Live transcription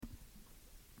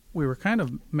we were kind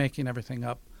of making everything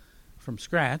up from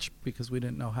scratch because we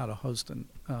didn't know how to host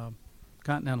a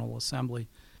Continental Assembly.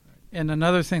 And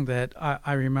another thing that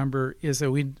I remember is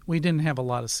that we didn't have a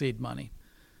lot of seed money.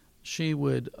 She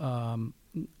would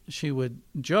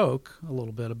joke a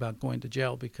little bit about going to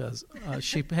jail because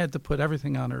she had to put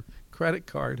everything on her credit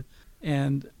card,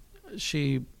 and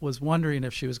she was wondering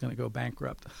if she was going to go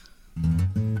bankrupt.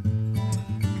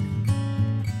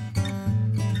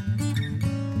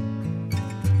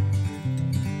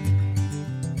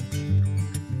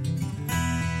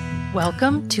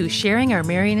 Welcome to Sharing Our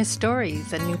Marianist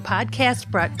Stories, a new podcast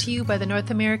brought to you by the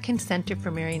North American Center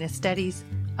for Marianist Studies,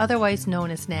 otherwise known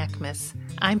as NACMS.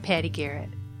 I'm Patty Garrett.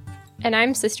 And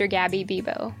I'm Sister Gabby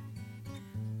Bebo.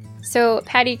 So,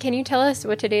 Patty, can you tell us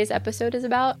what today's episode is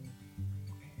about?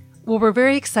 Well, we're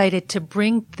very excited to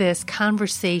bring this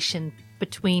conversation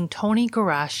between Tony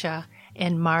Garasha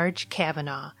and Marge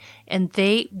Cavanaugh. And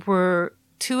they were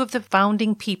two of the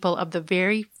founding people of the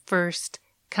very first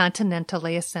Continental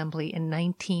Lay Assembly in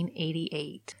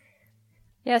 1988.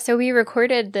 Yeah, so we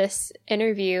recorded this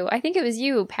interview. I think it was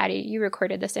you, Patty. You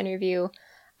recorded this interview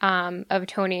of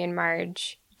Tony and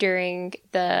Marge during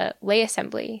the Lay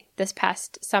Assembly this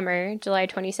past summer, July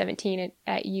 2017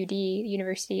 at UD,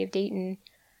 University of Dayton.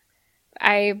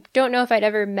 I don't know if I'd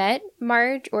ever met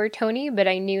Marge or Tony, but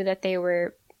I knew that they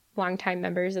were longtime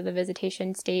members of the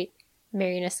Visitation State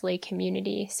Marianist Lay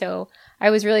community. So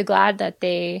I was really glad that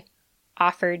they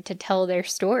offered to tell their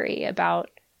story about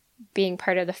being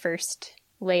part of the first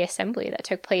lay assembly that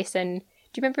took place in, do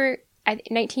you remember,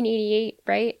 1988,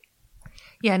 right?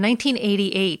 Yeah,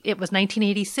 1988. It was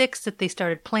 1986 that they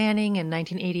started planning, and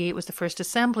 1988 was the first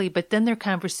assembly, but then their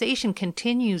conversation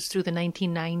continues through the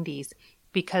 1990s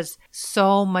because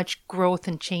so much growth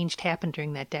and change happened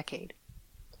during that decade.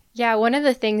 Yeah, one of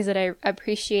the things that I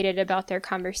appreciated about their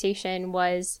conversation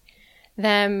was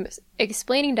them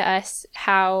explaining to us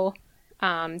how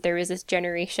there was this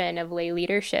generation of lay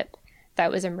leadership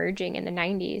that was emerging in the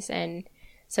 90s. And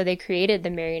so they created the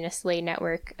Marianist Lay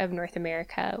Network of North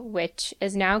America, which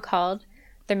is now called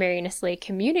the Marianist Lay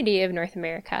Community of North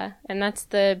America. And that's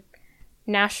the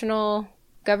national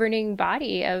governing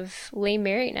body of lay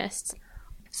Marianists.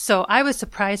 So I was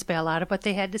surprised by a lot of what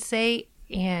they had to say.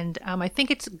 And I think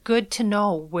it's good to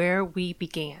know where we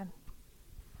began.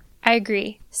 I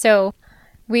agree. So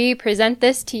we present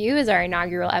this to you as our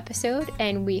inaugural episode,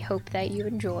 and we hope that you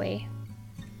enjoy.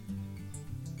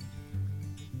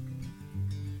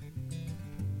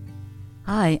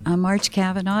 Hi, I'm Marge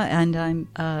Cavanaugh, and I'm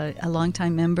a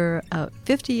longtime member,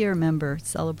 50-year member,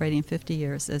 celebrating 50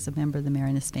 years as a member of the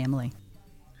Marianist family.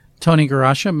 Tony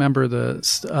Garasha, member of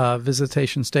the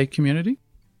Visitation State community.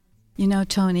 You know,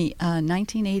 Tony,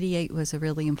 1988 was a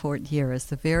really important year. It's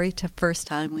the very first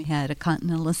time we had a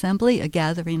Continental Assembly, a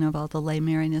gathering of all the lay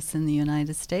Marianists in the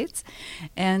United States.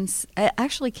 And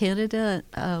actually Canada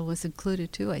was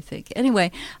included too, I think.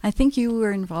 Anyway, I think you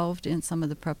were involved in some of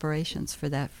the preparations for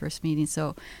that first meeting.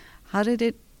 So how did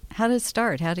it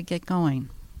start? How did it get going?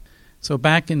 So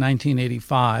back in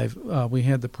 1985, we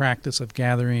had the practice of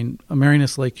gathering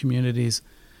Marianist lay communities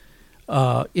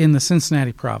in the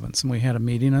Cincinnati province, and we had a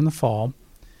meeting in the fall.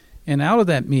 And out of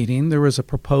that meeting, there was a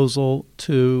proposal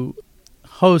to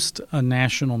host a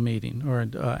national meeting, or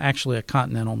actually a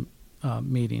continental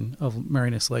meeting of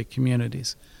Marianist lay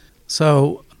communities.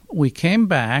 So we came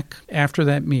back after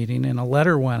that meeting, and a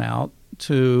letter went out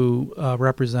to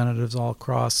representatives all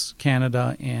across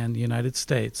Canada and the United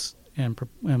States, and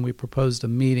we proposed a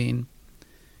meeting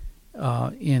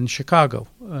in Chicago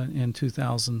in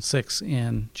 2006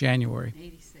 in January.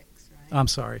 86, right? I'm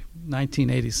sorry,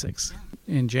 1986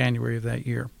 in January of that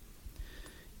year.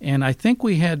 And I think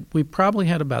we probably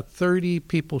had about 30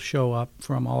 people show up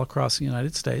from all across the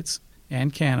United States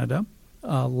and Canada,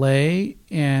 lay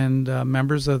and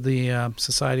members of the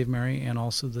Society of Mary and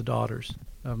also the Daughters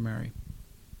of Mary.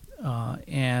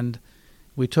 And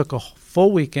we took a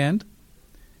full weekend,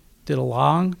 did a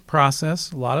long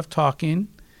process, a lot of talking.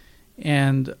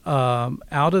 And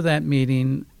out of that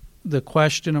meeting, the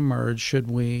question emerged,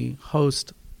 should we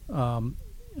host a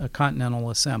Continental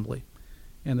Assembly?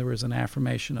 And there was an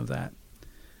affirmation of that.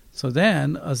 So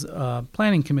then a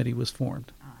planning committee was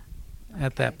formed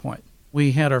at that point.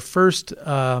 We had our first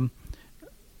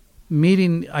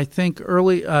meeting, I think,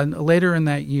 later in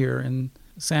that year in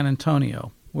San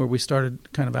Antonio, where we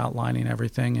started kind of outlining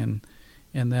everything.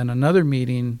 And then another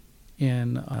meeting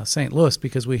in St. Louis,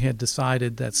 because we had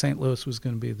decided that St. Louis was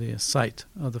going to be the site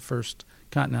of the first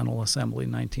Continental Assembly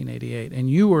in 1988. And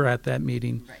you were at that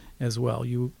meeting as well.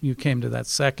 You came to that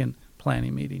second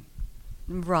planning meeting.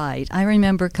 Right. I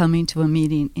remember coming to a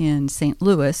meeting in St.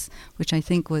 Louis, which I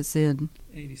think was in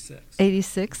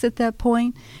 86 at that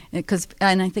point,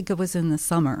 and I think it was in the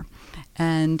summer.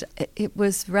 And it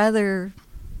was rather,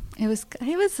 it was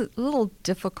a little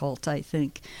difficult, I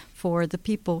think, for the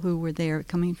people who were there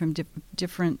coming from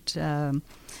different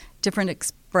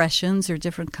expressions or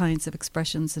different kinds of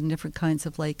expressions in different kinds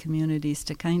of lay communities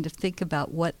to kind of think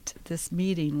about what this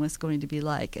meeting was going to be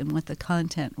like and what the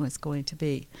content was going to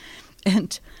be.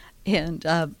 And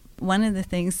one of the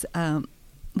things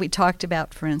we talked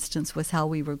about, for instance, was how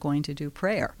we were going to do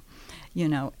prayer,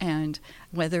 and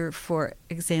whether, for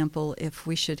example, if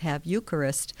we should have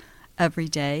Eucharist every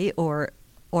day or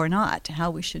not,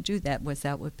 how we should do that. Was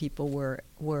that what people were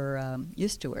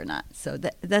used to or not? So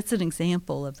that's an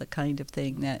example of the kind of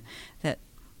thing that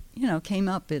came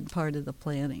up in part of the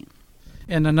planning.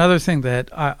 And another thing that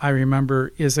I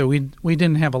remember is that we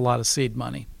didn't have a lot of seed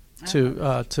money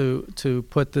to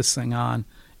put this thing on,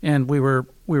 and we were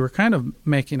kind of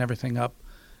making everything up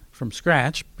from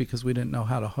scratch because we didn't know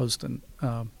how to host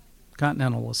a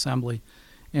Continental Assembly.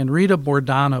 And Rita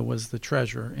Bordana was the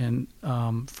treasurer, and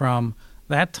from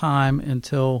that time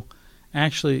until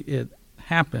actually it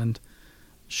happened,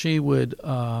 she would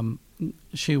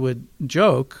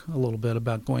joke a little bit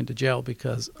about going to jail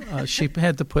because she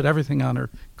had to put everything on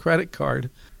her credit card,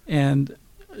 and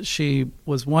she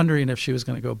was wondering if she was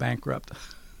going to go bankrupt.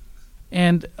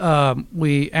 And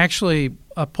we actually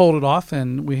pulled it off,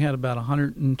 and we had about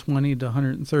 120 to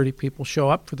 130 people show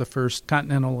up for the first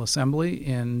Continental Assembly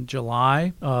in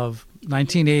July of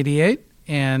 1988,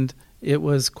 and it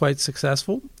was quite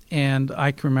successful. And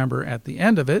I can remember at the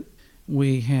end of it,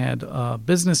 we had a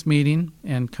business meeting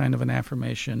and kind of an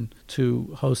affirmation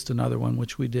to host another one,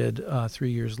 which we did 3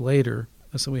 years later.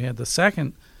 So we had the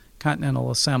second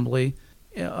Continental Assembly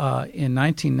in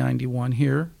 1991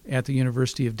 here at the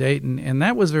University of Dayton, and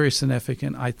that was very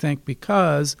significant, I think,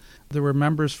 because there were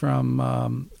members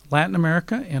from Latin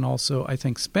America and also, I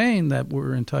think, Spain that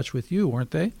were in touch with you,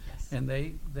 weren't they? Yes. And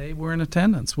they were in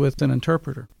attendance with an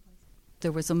interpreter.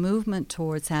 There was a movement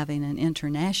towards having an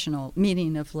international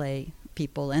meeting of lay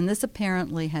people, and this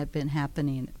apparently had been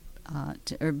happening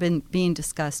or been being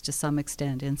discussed to some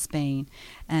extent in Spain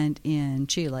and in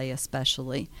Chile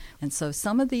especially. And so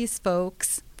some of these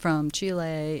folks from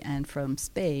Chile and from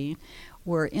Spain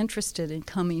were interested in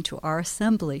coming to our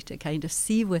assembly to kind of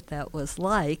see what that was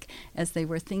like as they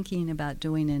were thinking about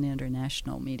doing an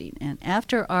international meeting. And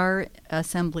after our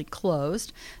assembly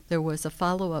closed, there was a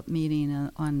follow-up meeting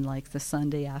on like the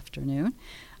Sunday afternoon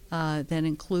that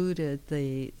included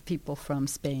the people from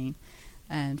Spain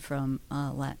and from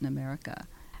Latin America.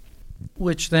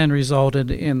 Which then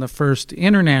resulted in the first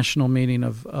international meeting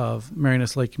of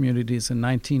Marianas Lay Communities in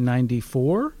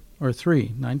 1994 or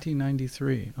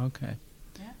 1993. Okay.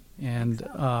 Yeah,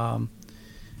 and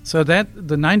so that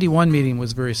the 91 meeting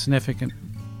was very significant.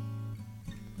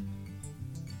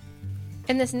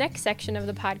 In this next section of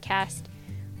the podcast,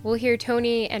 we'll hear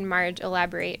Tony and Marge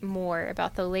elaborate more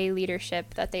about the lay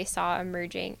leadership that they saw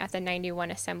emerging at the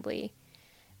 91 Assembly.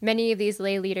 Many of these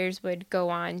lay leaders would go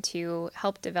on to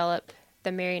help develop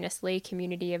the Marianas Lay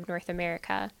Community of North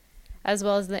America, as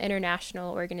well as the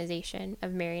International Organization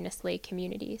of Marianas Lay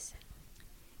Communities.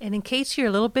 And in case you're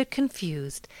a little bit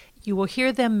confused, you will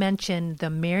hear them mention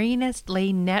the Marianas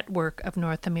Lay Network of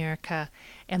North America,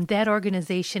 and that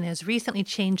organization has recently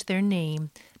changed their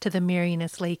name to the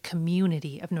Marianas Lay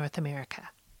Community of North America.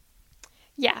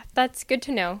 Yeah, that's good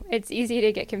to know. It's easy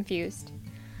to get confused.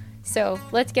 So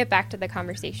let's get back to the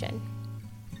conversation.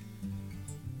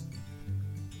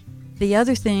 The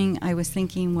other thing I was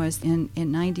thinking was in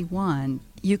 91,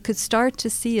 you could start to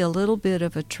see a little bit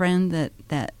of a trend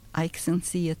that I can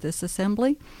see at this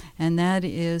assembly, and that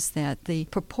is that the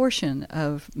proportion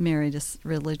of married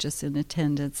religious in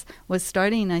attendance was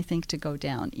starting, I think, to go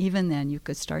down. Even then, you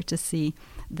could start to see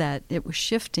that it was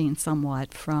shifting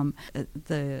somewhat from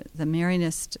the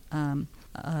Marianist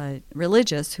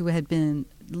religious who had been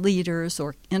leaders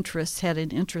or had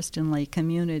an interest in lay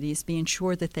communities, being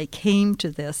sure that they came to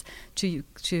this to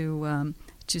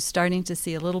starting to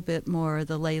see a little bit more of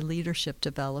the lay leadership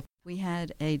develop. We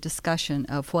had a discussion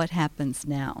of what happens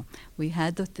now. We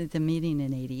had the meeting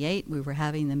in 88. We were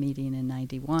having the meeting in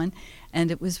 91.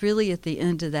 And it was really at the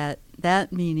end of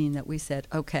that meeting that we said,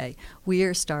 okay, we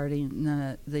are starting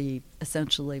the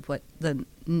essentially what the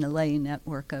lay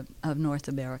network of North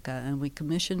America. And we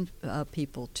commissioned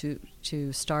people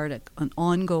to start an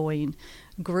ongoing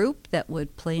group that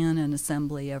would plan an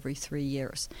assembly every 3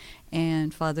 years.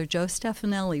 And Father Joe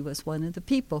Stefanelli was one of the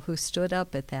people who stood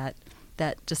up at that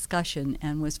discussion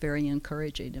and was very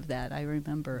encouraging of that. I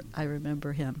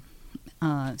remember him.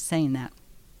 saying that,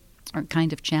 or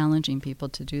kind of challenging people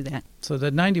to do that. So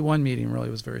the 91 meeting really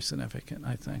was very significant,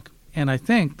 I think. And I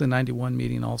think the 91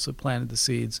 meeting also planted the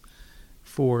seeds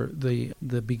for the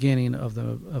beginning of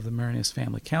the Marianist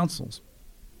Family Councils,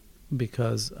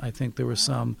 because I think there was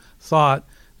some thought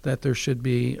that there should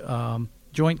be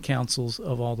joint councils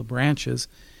of all the branches.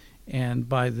 And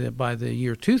by the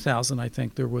year 2000, I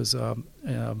think there was a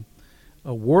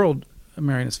World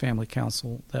Marianist Family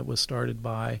Council that was started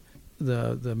by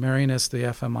the Marianists, the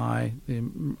FMI,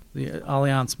 the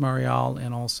Alliance Mariale,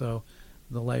 and also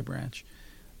the lay branch.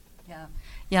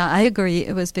 Yeah, I agree.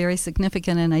 It was very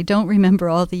significant, and I don't remember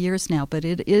all the years now, but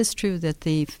it is true that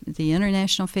the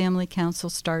International Family Council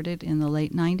started in the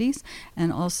late 90s,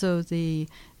 and also the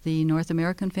North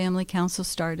American Family Council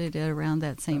started at around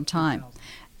that same time.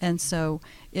 And so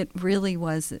it really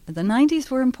was, the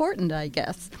 90s were important, I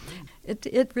guess.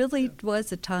 It really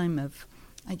was a time of,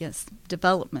 I guess,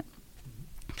 development.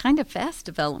 Kind of fast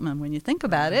development when you think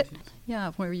about it.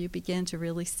 Yeah, where you began to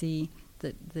really see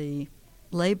the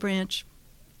lay branch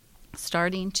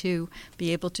starting to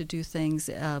be able to do things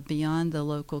beyond the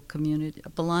local community,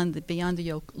 beyond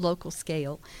the local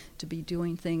scale, to be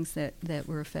doing things that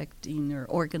were affecting or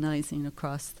organizing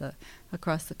across the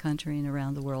country and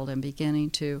around the world, and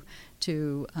beginning to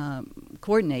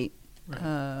coordinate,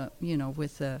 Right.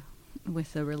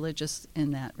 with the religious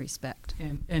in that respect.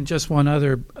 And just one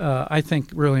other, I think,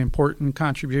 really important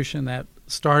contribution that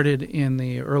started in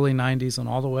the early 90s and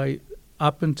all the way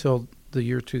up until the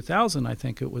year 2000, I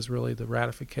think it was really the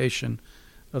ratification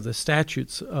of the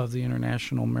statutes of the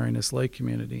International Marianist Lay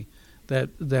Community. That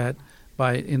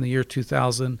by in the year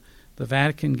 2000, the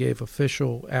Vatican gave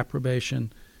official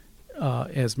approbation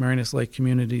as Marianist lay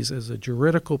communities as a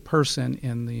juridical person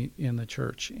in the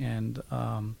church, and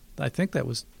I think that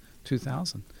was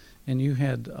 2000. And you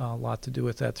had a lot to do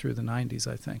with that through the 90s,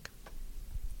 I think.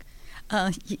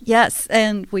 Yes,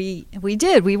 and we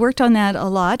did. We worked on that a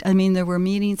lot. I mean, there were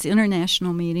meetings,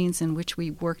 international meetings, in which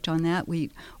we worked on that.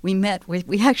 We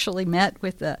actually met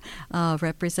with the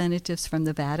representatives from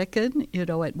the Vatican,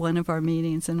 at one of our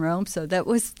meetings in Rome. So that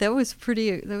was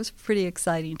pretty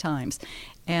exciting times,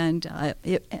 and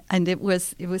it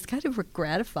was kind of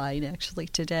gratifying actually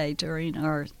today during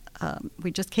our. We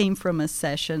just came from a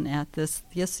session at this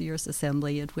year's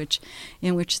assembly in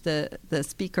which the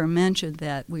speaker mentioned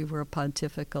that we were a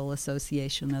pontifical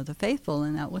association of the faithful,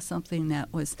 and that was something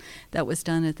that was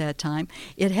done at that time.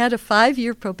 It had a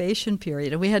 5-year probation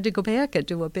period, and we had to go back and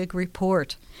do a big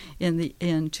report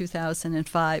in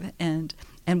 2005, and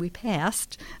we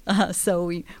passed, so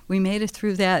we made it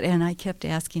through that. And I kept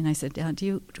asking, I said,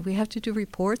 do we have to do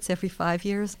reports every 5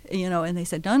 years? And they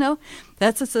said, no,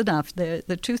 that's enough.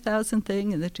 The 2000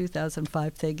 thing and the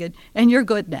 2005 thing, and you're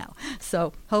good now.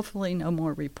 So hopefully no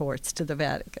more reports to the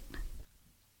Vatican.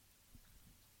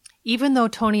 Even though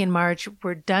Toni and Marge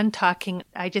were done talking,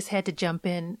 I just had to jump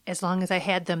in as long as I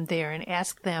had them there and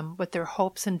ask them what their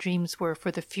hopes and dreams were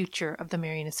for the future of the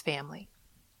Marianist family.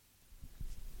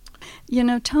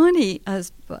 Toni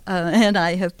and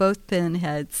I have both been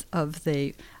heads of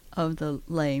the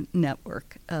lay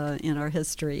network in our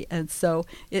history, and so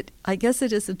I guess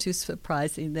it isn't too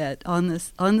surprising that on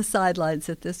the sidelines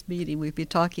at this meeting we'd be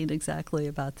talking exactly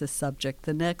about this subject.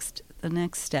 The next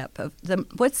step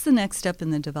what's the next step in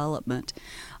the development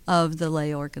of the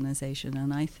lay organization,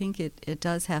 and I think it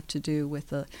does have to do with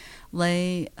the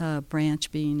lay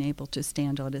branch being able to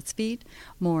stand on its feet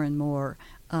more and more.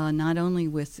 Not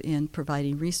only in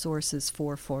providing resources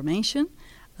for formation,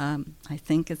 I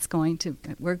think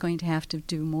we're going to have to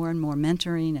do more and more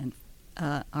mentoring and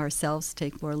ourselves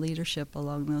take more leadership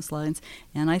along those lines,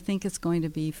 and I think it's going to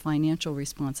be financial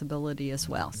responsibility as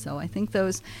well. So I think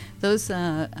those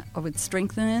would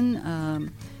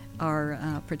strengthen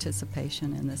our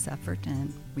participation in this effort,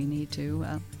 and we need to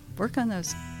work on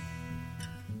those.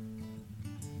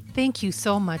 Thank you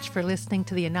so much for listening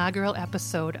to the inaugural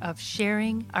episode of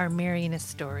Sharing Our Marianist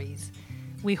Stories.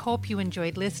 We hope you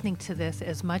enjoyed listening to this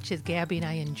as much as Gabby and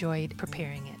I enjoyed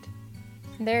preparing it.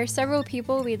 There are several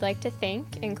people we'd like to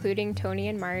thank, including Toni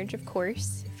and Marge, of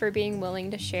course, for being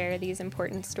willing to share these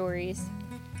important stories.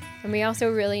 And we also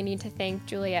really need to thank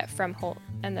Juliet Fromholt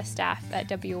and the staff at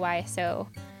WYSO.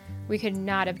 We could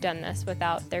not have done this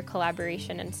without their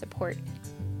collaboration and support.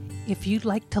 If you'd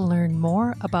like to learn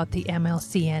more about the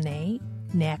MLCNA,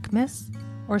 NACMS,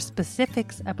 or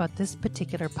specifics about this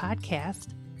particular podcast,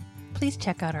 please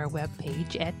check out our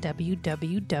webpage at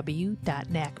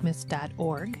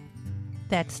www.nacms.org.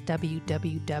 That's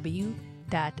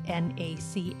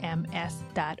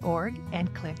www.nacms.org,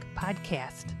 and click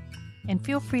podcast. And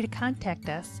feel free to contact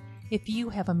us if you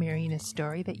have a Marianist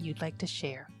story that you'd like to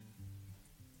share.